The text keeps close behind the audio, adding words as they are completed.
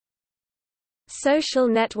Social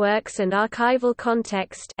Networks and Archival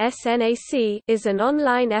Context (SNAC) is an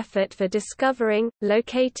online effort for discovering,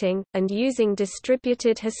 locating, and using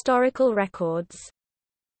distributed historical records.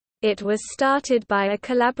 It was started by a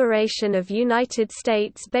collaboration of United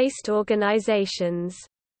States-based organizations.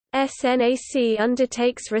 SNAC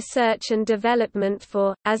undertakes research and development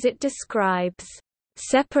for, as it describes,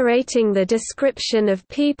 separating the description of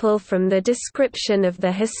people from the description of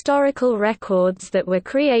the historical records that were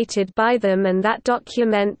created by them and that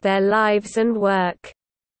document their lives and work.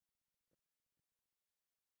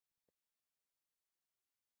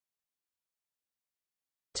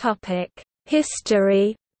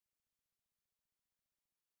 History.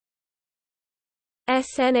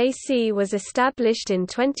 SNAC was established in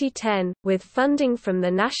 2010, with funding from the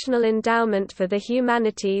National Endowment for the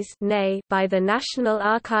Humanities by the National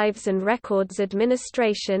Archives and Records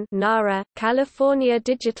Administration California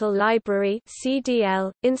Digital Library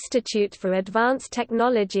Institute for Advanced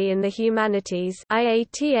Technology in the Humanities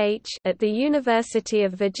at the University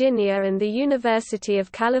of Virginia and the University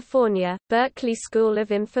of California, Berkeley School of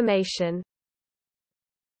Information.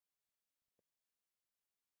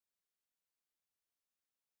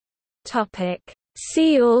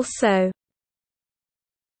 See also: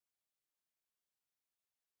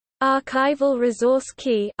 Archival Resource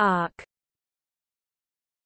Key (ARK).